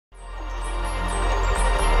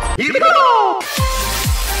Here we go!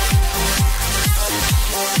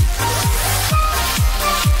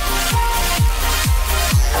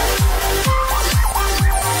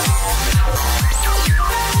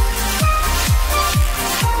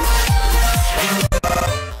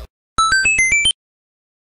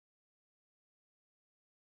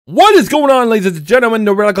 What is going on, ladies and gentlemen?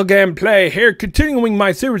 TheRadicalGamePlaya here, continuing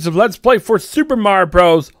my series of Let's Play for Super Mario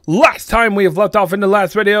Bros. Last time we have left off in the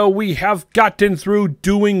last video, we have gotten through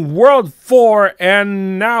doing World 4,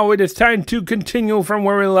 and now it is time to continue from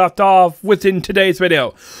where we left off within today's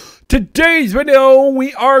video. Today's video,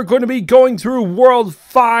 we are going to be going through World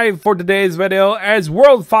 5 for today's video, as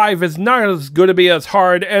World 5 is not going to be as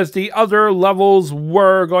hard as the other levels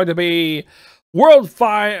were going to be. World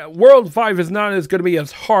 5 is not as going to be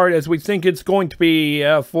as hard as we think it's going to be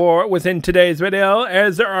within today's video,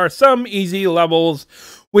 as there are some easy levels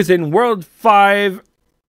within World 5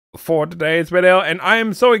 for today's video, and I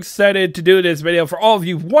am so excited to do this video for all of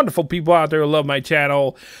you wonderful people out there who love my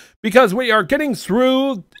channel, because we are getting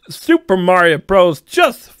through Super Mario Bros.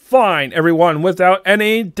 Just fine, everyone, without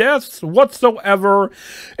any deaths whatsoever.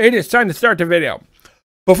 It is time to start the video.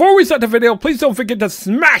 Before we start the video, please don't forget to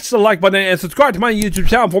smash the like button and subscribe to my YouTube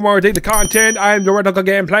channel for more daily content. I am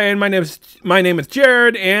TheRadicalGamePlaya, and my name is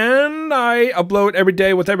Jared, and I upload every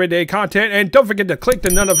day with everyday content. And don't forget to click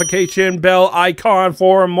the notification bell icon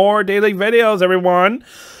for more daily videos, everyone.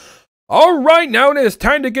 Alright, now it is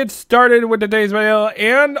time to get started with today's video,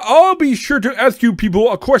 and I'll be sure to ask you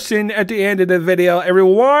people a question at the end of the video,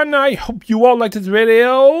 everyone. I hope you all like this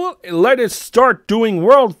video. Let us start doing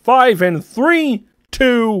World 5 in 3,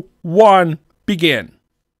 2, 1, begin.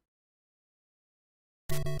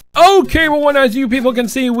 Okay, everyone, as you people can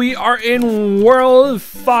see, we are in World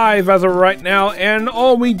 5 as of right now, and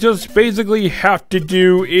all we just basically have to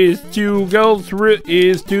do is to go through,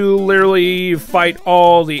 is to literally fight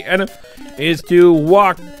all the enemies, is to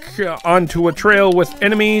walk onto a trail with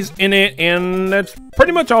enemies in it, and that's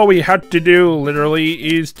pretty much all we have to do,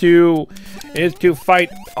 literally, is to fight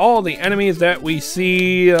all the enemies that we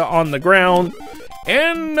see on the ground.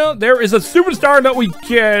 And there is a superstar that we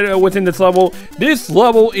get within this level. This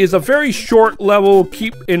level is a very short level,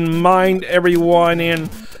 keep in mind, everyone, and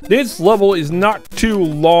this level is not too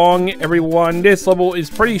long, everyone. This level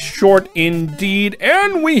is pretty short indeed,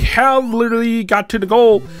 and we have literally got to the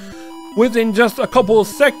goal within just a couple of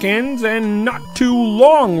seconds, and not too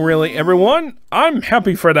long, really, everyone. I'm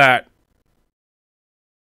happy for that.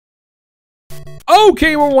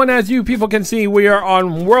 Okay, everyone, as you people can see, we are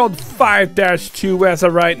on World 5-2 as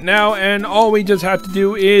of right now, and all we just have to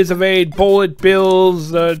do is evade bullet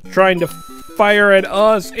bills trying to fire at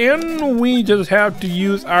us, and we just have to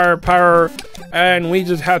use our power, and we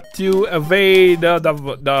just have to evade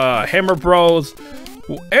the Hammer Bros,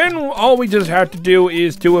 and all we just have to do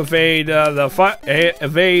is to evade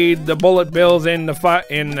the bullet bills in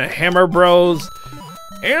the Hammer Bros.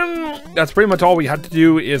 And that's pretty much all we have to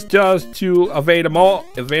do, is just to evade them all,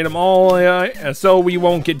 so we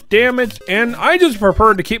won't get damaged. And I just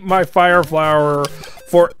prefer to keep my fire flower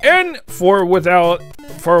without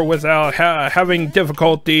having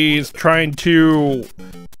difficulties trying to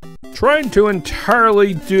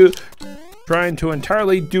entirely do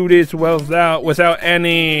this without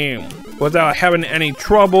having any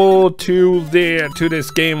trouble to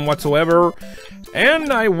this game whatsoever.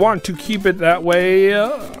 And I want to keep it that way,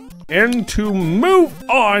 and to move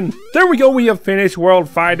on. There we go, we have finished World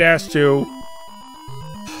 5-2.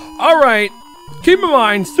 Alright, keep in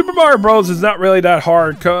mind, Super Mario Bros. Is not really that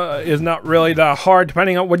hard,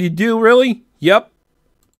 depending on what you do, really. Yep.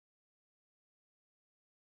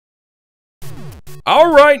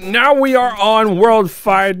 Alright, now we are on World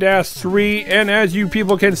 5-3, and as you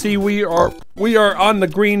people can see, we are on the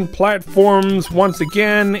green platforms once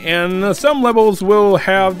again, and some levels will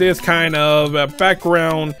have this kind of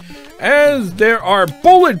background, as there are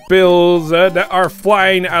bullet bills that are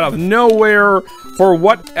flying out of nowhere for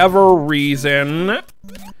whatever reason.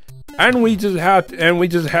 And we just have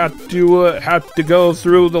to go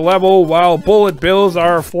through the level while bullet bills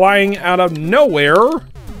are flying out of nowhere.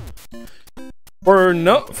 For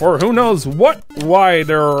who knows why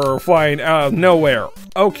they're flying out of nowhere.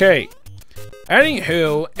 Okay.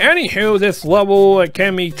 Anywho, this level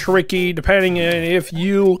can be tricky depending on if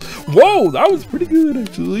you. Whoa, that was pretty good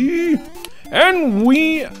actually.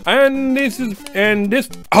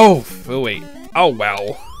 Oh wait. Oh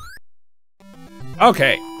well.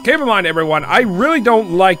 Okay. Keep in mind, everyone, I really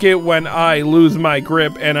don't like it when I lose my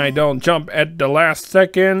grip and I don't jump at the last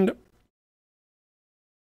second.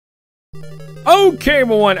 Okay,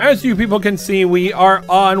 everyone, as you people can see, we are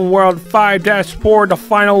on World 5-4, the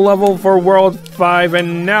final level for World 5,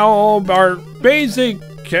 and now our basic...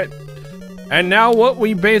 And now what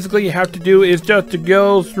we basically have to do is just to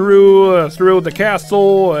go through the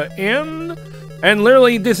castle, and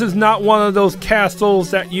literally this is not one of those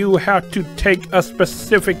castles that you have to take a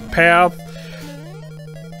specific path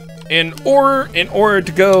in order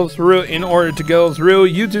to go through.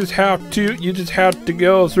 You just have to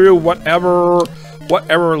go through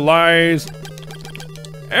whatever lies.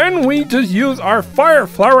 And we just use our fire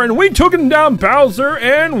flower and we took down Bowser,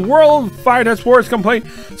 and World 5-4's complaint.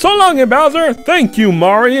 So long, Bowser. Thank you,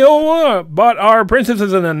 Mario. But our princess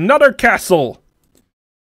is in another castle.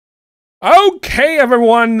 Okay,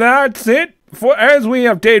 everyone, that's it. As we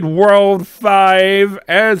update World 5,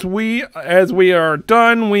 as we are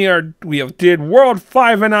done, we have did World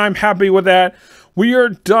 5, and I'm happy with that. We are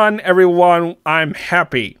done, everyone. I'm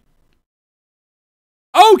happy.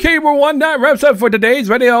 Okay, everyone, that wraps up for today's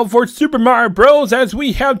video for Super Mario Bros. As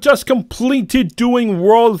we have just completed doing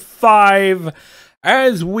World 5,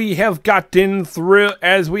 as we have gotten through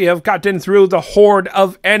the horde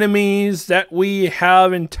of enemies that we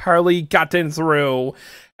have entirely gotten through.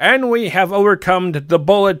 And we have overcome the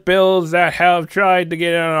bullet bills that have tried to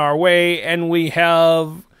get in our way, and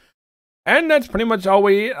that's pretty much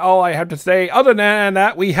all I have to say. Other than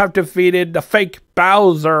that, we have defeated the fake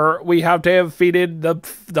Bowser. We have defeated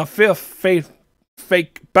the fifth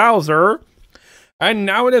fake Bowser. And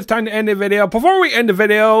now it is time to end the video. Before we end the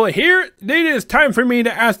video, it is time for me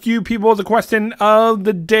to ask you people the question of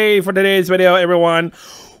the day for today's video, everyone.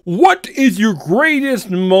 What is your greatest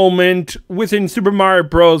moment within Super Mario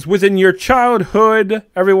Bros. Within your childhood,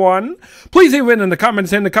 everyone? Please leave it in the comment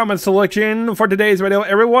selection for today's video,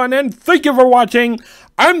 everyone. And thank you for watching.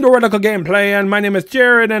 I'm TheRadicalGamePlaya, and my name is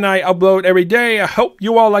Jared, and I upload every day. I hope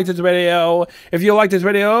you all liked this video. If you liked this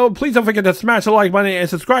video, please don't forget to smash the like button and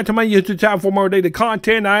subscribe to my YouTube channel for more daily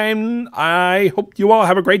content. I hope you all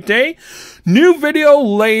have a great day. New video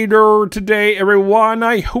later today, everyone.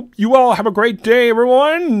 I hope you all have a great day,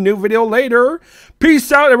 everyone. New video later.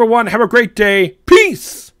 Peace out, everyone. Have a great day.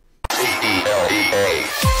 Peace.